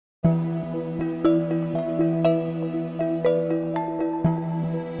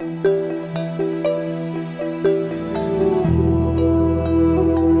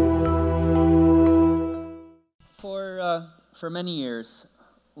many years,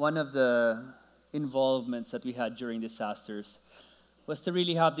 one of the involvements that we had during disasters was to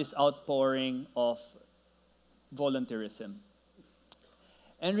really have this outpouring of volunteerism.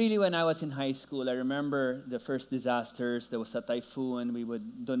 And really, when I was in high school, I remember the first disasters. There was a typhoon. We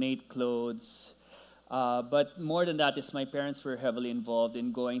would donate clothes. But more than that is my parents were heavily involved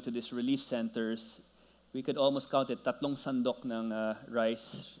in going to these relief centers. We could almost count it, tatlong sandok ng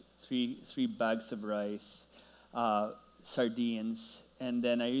rice, three bags of rice, sardines. And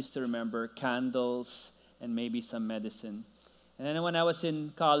then I used to remember candles and maybe some medicine. And then when I was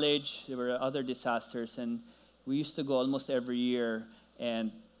in college, there were other disasters, and we used to go almost every year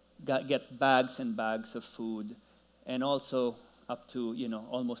and get bags and bags of food, and also up to,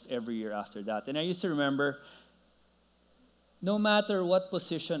 almost every year after that. And I used to remember, no matter what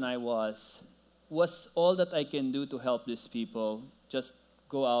position I was all that I can do to help these people, just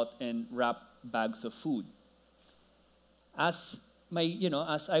go out and wrap bags of food. As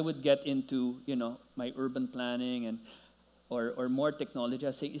I would get into, my urban planning and or more technology,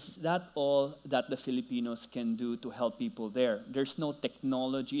 I say, is that all that the Filipinos can do to help people there? There's no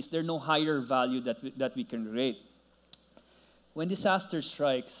technologies, there's no higher value that we can create. When disaster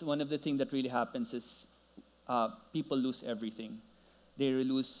strikes, one of the things that really happens is people lose everything. They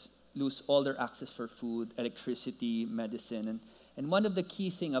lose all their access for food, electricity, medicine. And one of the key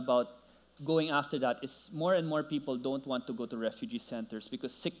things about going after that is more and more people don't want to go to refugee centers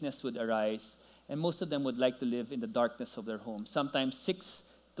because sickness would arise. And most of them would like to live in the darkness of their home, sometimes 6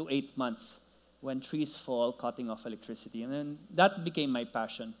 to 8 months when trees fall, cutting off electricity. And then that became my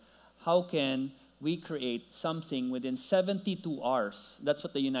passion. How can we create something within 72 hours? That's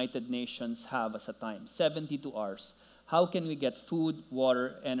what the United Nations have as a time, 72 hours. How can we get food,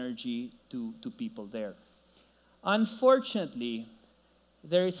 water, energy to people there? Unfortunately,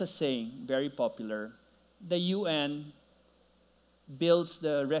 there is a saying, very popular, the UN builds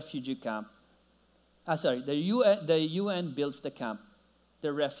the refugee camp. The UN builds the camp,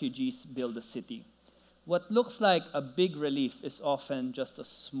 the refugees build the city. What looks like a big relief is often just a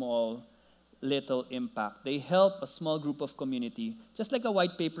small, little impact. They help a small group of community, just like a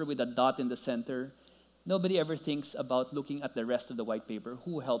white paper with a dot in the center. Nobody ever thinks about looking at the rest of the white paper.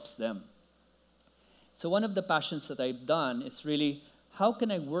 Who helps them? So one of the passions that I've done is really, how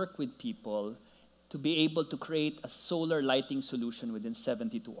can I work with people to be able to create a solar lighting solution within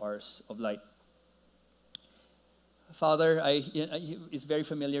 72 hours of light? Father is very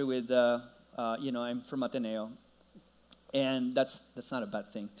familiar with, I'm from Ateneo, and that's not a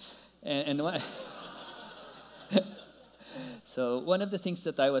bad thing. So one of the things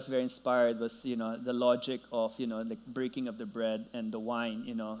that I was very inspired was, the logic of, like breaking of the bread and the wine.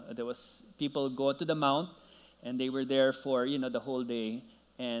 There was people go to the mount, and they were there for, the whole day,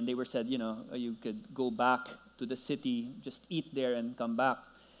 and they were said, you could go back to the city, just eat there and come back.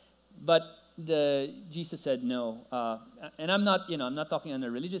 But Jesus said no, and I'm not talking on a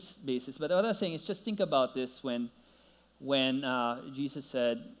religious basis, but what I'm saying is just think about this when Jesus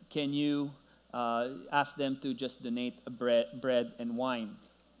said, can you ask them to just donate bread and wine?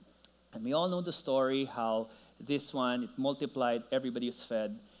 And we all know the story, how this one, it multiplied, everybody was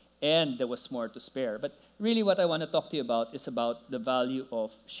fed, and there was more to spare. But really what I want to talk to you about is about the value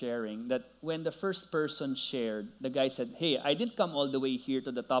of sharing. That when the first person shared, the guy said, hey, I didn't come all the way here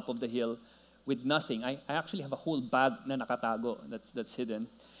to the top of the hill with nothing. I actually have a whole bag na nakatago that's hidden.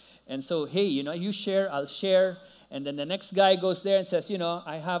 And so, hey, you share, I'll share. And then the next guy goes there and says,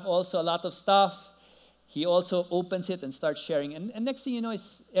 I have also a lot of stuff. He also opens it and starts sharing. And next thing you know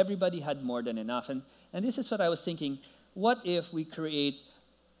is everybody had more than enough. And this is what I was thinking. What if we create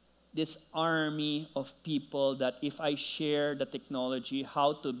this army of people that if I share the technology,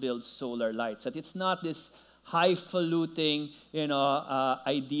 how to build solar lights, that it's not this highfalutin,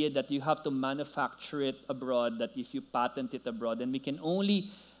 idea that you have to manufacture it abroad, that if you patent it abroad, then we can only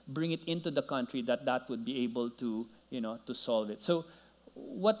bring it into the country, that would be able to, to solve it. So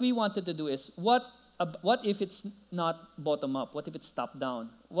what we wanted to do is, what if it's not bottom up? What if it's top down?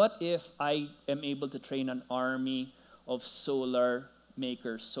 What if I am able to train an army of solar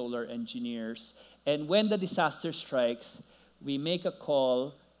makers, solar engineers, and when the disaster strikes, we make a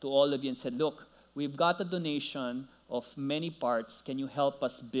call to all of you and said, look, we've got a donation of many parts. Can you help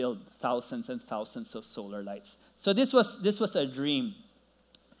us build thousands and thousands of solar lights? So this was a dream.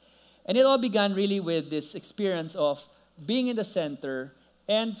 And it all began really with this experience of being in the center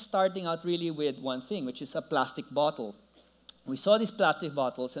and starting out really with one thing, which is a plastic bottle. We saw these plastic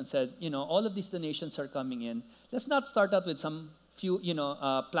bottles and said, all of these donations are coming in. Let's not start out with some few,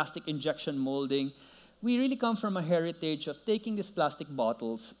 plastic injection molding. We really come from a heritage of taking these plastic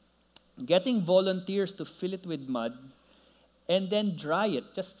bottles, getting volunteers to fill it with mud, and then dry it,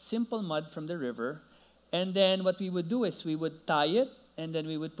 just simple mud from the river. And then what we would do is we would tie it, and then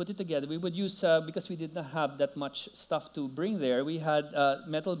we would put it together. We would use, because we did not have that much stuff to bring there, we had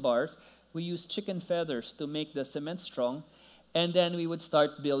metal bars. We used chicken feathers to make the cement strong. And then we would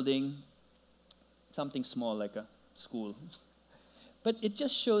start building something small like a school. But it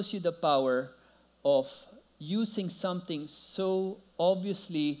just shows you the power of using something so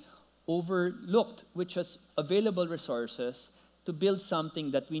obviously overlooked, which was available resources, to build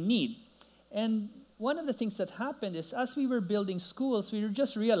something that we need. And one of the things that happened is as we were building schools, we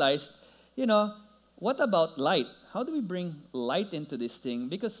just realized, what about light? How do we bring light into this thing?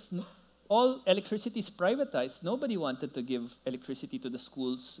 Because all electricity is privatized. Nobody wanted to give electricity to the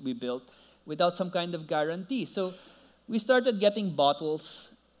schools we built without some kind of guarantee. So we started getting bottles.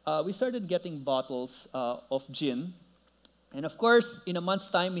 Of gin. And of course, in a month's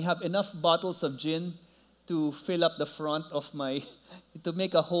time, we have enough bottles of gin to fill up the front of to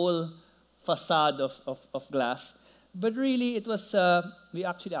make a whole facade of glass. But really, it was, we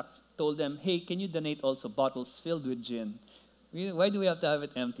actually told them, hey, can you donate also bottles filled with gin? Why do we have to have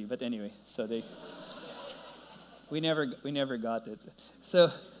it empty? But anyway, so we never got it.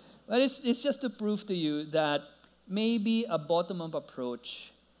 So, but it's just to prove to you that maybe a bottom-up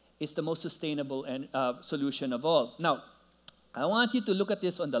approach is the most sustainable solution of all. Now, I want you to look at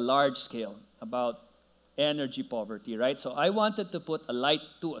this on the large scale about energy poverty, right? So I wanted to put a light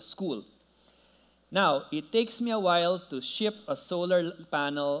to a school. Now, it takes me a while to ship a solar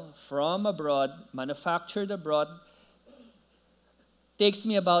panel from abroad, manufactured abroad. Takes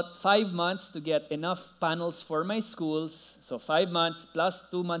me about 5 months to get enough panels for my schools. So 5 months plus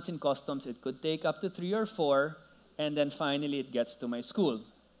 2 months in customs. It could take up to 3 or 4. And then finally it gets to my school.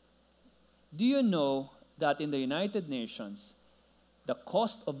 Do you know that in the United Nations, the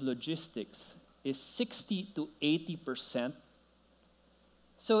cost of logistics is 60 to 80%?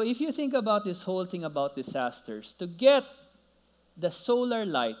 So if you think about this whole thing about disasters, to get the solar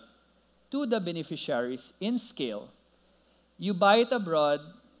light to the beneficiaries in scale, you buy it abroad,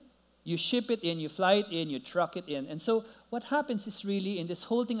 you ship it in, you fly it in, you truck it in. And so what happens is really in this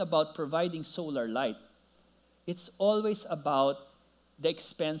whole thing about providing solar light, it's always about the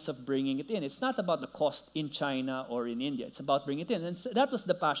expense of bringing it in. It's not about the cost in China or in India. It's about bringing it in. And so that was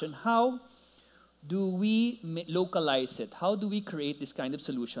the passion. How do we localize it? How do we create this kind of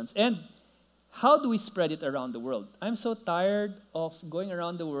solutions? And how do we spread it around the world? I'm so tired of going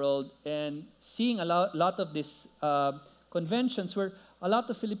around the world and seeing a lot of these conventions where a lot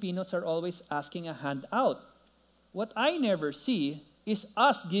of Filipinos are always asking a hand out. What I never see is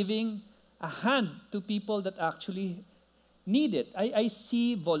us giving a hand to people that actually need it. I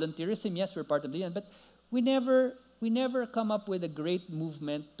see volunteerism, yes, we're part of the UN, but we never come up with a great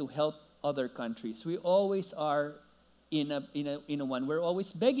movement to help other countries. We always are in a one. We're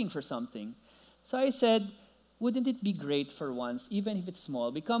always begging for something. So I said, wouldn't it be great for once, even if it's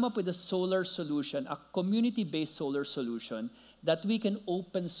small, we come up with a solar solution, a community-based solar solution that we can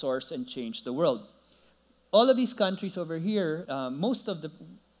open source and change the world. All of these countries over here, most of the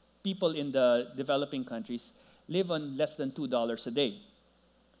people in the developing countries live on less than $2 a day.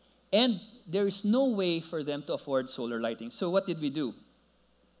 And there is no way for them to afford solar lighting. So what did we do?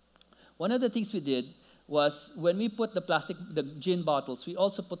 One of the things we did was when we put the gin bottles, we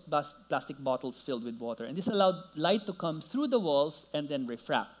also put plastic bottles filled with water. And this allowed light to come through the walls and then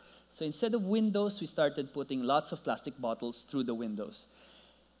refract. So instead of windows, we started putting lots of plastic bottles through the windows.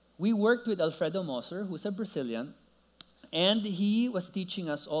 We worked with Alfredo Moser, who's a Brazilian, and he was teaching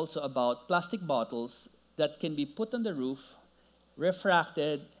us also about plastic bottles that can be put on the roof,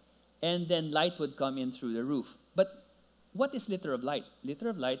 refracted, and then light would come in through the roof. But what is liter of light? Liter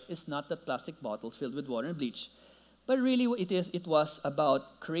of light is not that plastic bottle filled with water and bleach. But really it was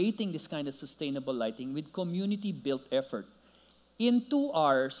about creating this kind of sustainable lighting with community-built effort. In 2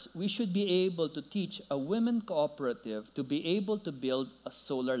 hours, we should be able to teach a women cooperative to be able to build a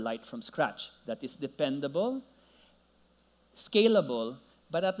solar light from scratch that is dependable, scalable,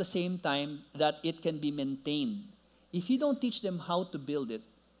 but at the same time that it can be maintained. If you don't teach them how to build it,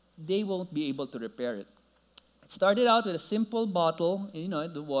 they won't be able to repair it. It started out with a simple bottle,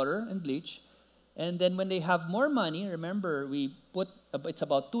 the water and bleach. And then when they have more money, remember, it's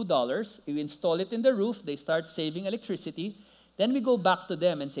about $2. We install it in the roof. They start saving electricity. Then we go back to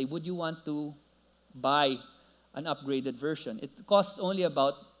them and say, would you want to buy an upgraded version? It costs only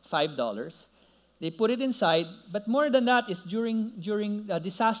about $5. They put it inside. But more than that is during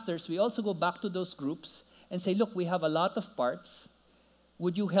disasters, we also go back to those groups and say, look, we have a lot of parts.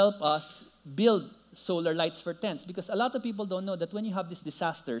 Would you help us build solar lights for tents? Because a lot of people don't know that when you have these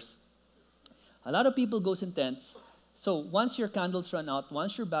disasters, a lot of people goes in tents, So once your candles run out,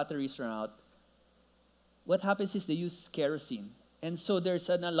 once your batteries run out, what happens is they use kerosene. And so there's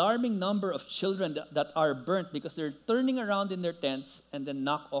an alarming number of children that are burnt because they're turning around in their tents and then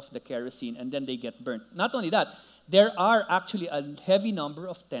knock off the kerosene and then they get burnt. Not only that, there are actually a heavy number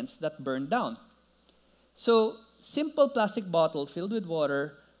of tents that burn down. So simple plastic bottle filled with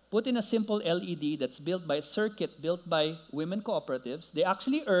water, put in a simple LED that's built by a circuit built by women cooperatives. They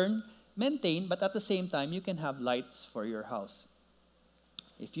actually earn, maintain, but at the same time, you can have lights for your house.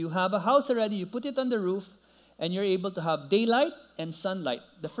 If you have a house already, you put it on the roof, and you're able to have daylight and sunlight.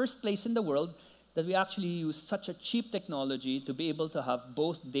 The first place in the world that we actually use such a cheap technology to be able to have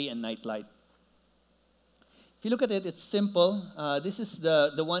both day and night light. If you look at it, it's simple. This is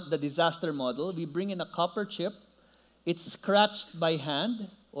the disaster model. We bring in a copper chip. It's scratched by hand,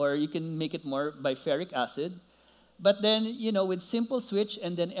 or you can make it more by ferric acid. But then, with simple switch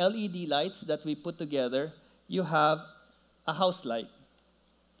and then LED lights that we put together, you have a house light.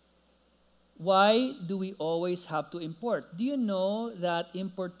 Why do we always have to import? Do you know that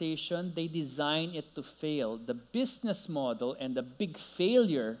importation, they design it to fail? The business model and the big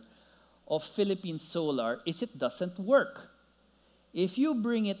failure of Philippine solar is it doesn't work. If you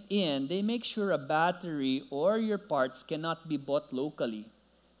bring it in, they make sure a battery or your parts cannot be bought locally.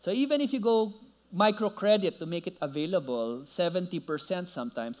 So even if you go microcredit to make it available, 70%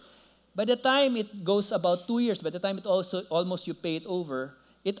 sometimes, by the time it goes about 2 years, by the time it also almost you pay it over,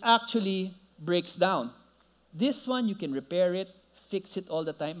 it actually breaks down. This one, you can repair it, fix it all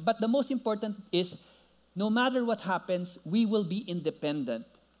the time. But the most important is, no matter what happens, we will be independent.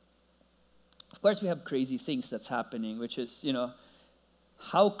 Of course, we have crazy things that's happening, which is,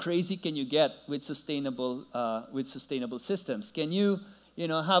 how crazy can you get with sustainable systems? Can you,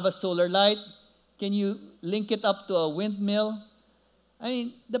 have a solar light? Can you link it up to a windmill? I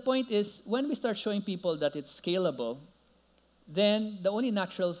mean, the point is, when we start showing people that it's scalable, then the only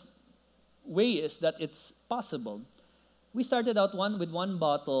natural way is that it's possible. We started out with one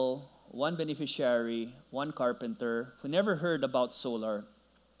bottle, one beneficiary, one carpenter who never heard about solar.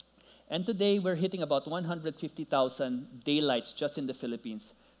 And today we're hitting about 150,000 daylights just in the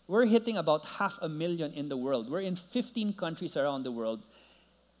Philippines. We're hitting about 500,000 in the world. We're in 15 countries around the world.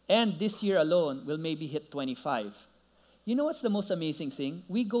 And this year alone, we'll maybe hit 25. You know what's the most amazing thing?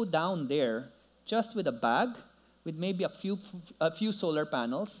 We go down there just with a bag, with maybe a few solar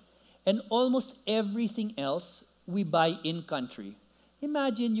panels, and almost everything else we buy in-country.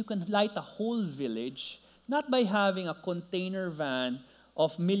 Imagine you can light a whole village, not by having a container van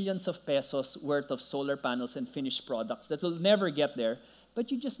of millions of pesos worth of solar panels and finished products that will never get there,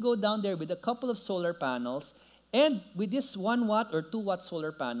 but you just go down there with a couple of solar panels, and with this 1 watt or 2 watt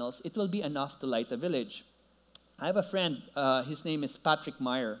solar panels, it will be enough to light a village. I have a friend, his name is Patrick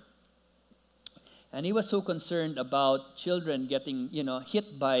Meyer. And he was so concerned about children getting,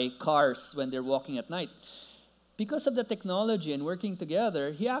 hit by cars when they're walking at night. Because of the technology and working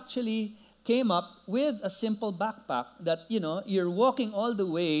together, he actually came up with a simple backpack that, you're walking all the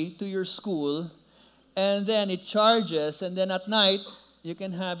way to your school, and then it charges, and then at night, you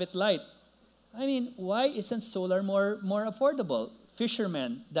can have it light. I mean, why isn't solar more affordable?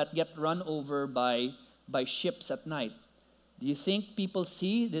 Fishermen that get run over by ships at night. Do you think people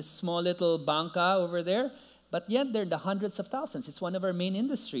see this small little banca over there? But yet they're the hundreds of thousands. It's one of our main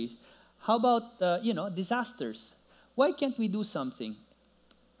industries. How about, disasters? Why can't we do something?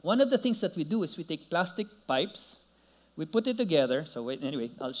 One of the things that we do is we take plastic pipes, we put it together. So anyway,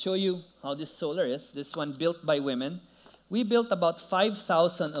 I'll show you how this solar is. This one built by women. We built about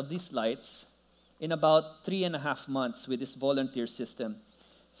 5,000 of these lights in about 3.5 months with this volunteer system.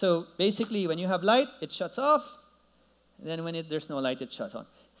 So basically, when you have light, it shuts off. Then when there's no light, it shuts on.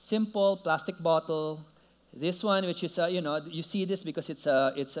 Simple plastic bottle. This one, which is, you see this because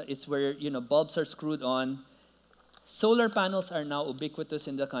it's where, bulbs are screwed on. Solar panels are now ubiquitous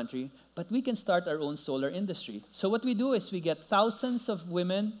in the country, but we can start our own solar industry. So what we do is we get thousands of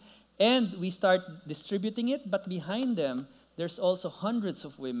women and we start distributing it, but behind them, there's also hundreds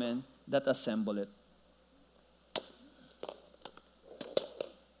of women that assemble it.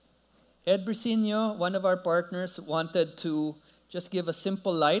 Ed Brisinho, one of our partners, wanted to just give a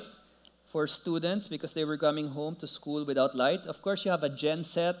simple light for students because they were coming home to school without light. Of course, you have a gen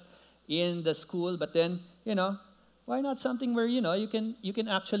set in the school, but then, why not something where, you can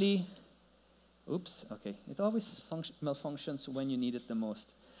actually, oops, okay. It always malfunctions when you need it the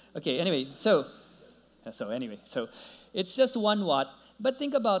most. Okay, anyway, so it's just 1 watt. But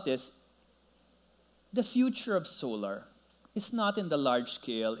think about this. The future of solar is not in the large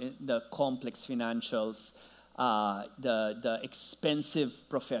scale, in the complex financials, the expensive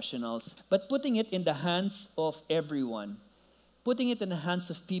professionals, but putting it in the hands of everyone, putting it in the hands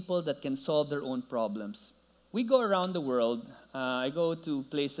of people that can solve their own problems. We go around the world. I go to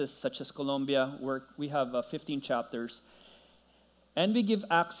places such as Colombia, where we have 15 chapters, and we give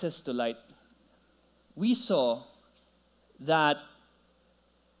access to light. We saw that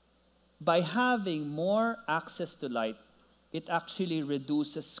by having more access to light, it actually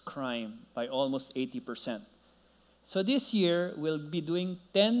reduces crime by almost 80%. So this year, we'll be doing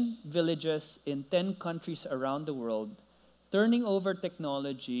 10 villages in 10 countries around the world, turning over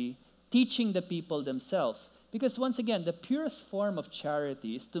technology, teaching the people themselves. Because once again, the purest form of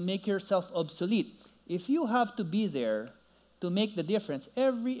charity is to make yourself obsolete. If you have to be there to make the difference,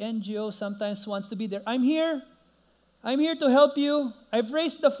 every NGO sometimes wants to be there. I'm here to help you. I've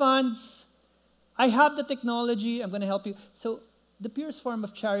raised the funds. I have the technology. I'm going to help you. So the purest form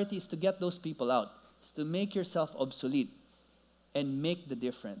of charity is to get those people out. It's to make yourself obsolete and make the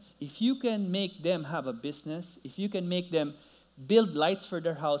difference. If you can make them have a business, if you can make them build lights for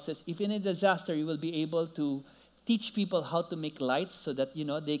their houses, if in a disaster you will be able to teach people how to make lights so that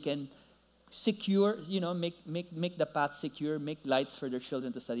they can secure, make the path secure, make lights for their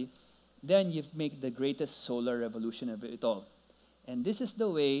children to study, then you've made the greatest solar revolution of it all. And this is the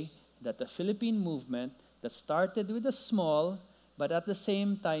way that the Philippine movement that started with a small, but at the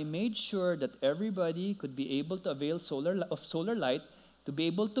same time made sure that everybody could be able to avail of solar light, to be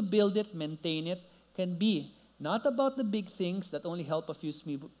able to build it, maintain it, can be not about the big things that only help a few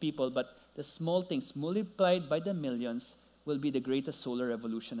people, but the small things multiplied by the millions will be the greatest solar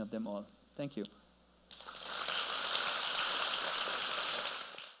revolution of them all. Thank you.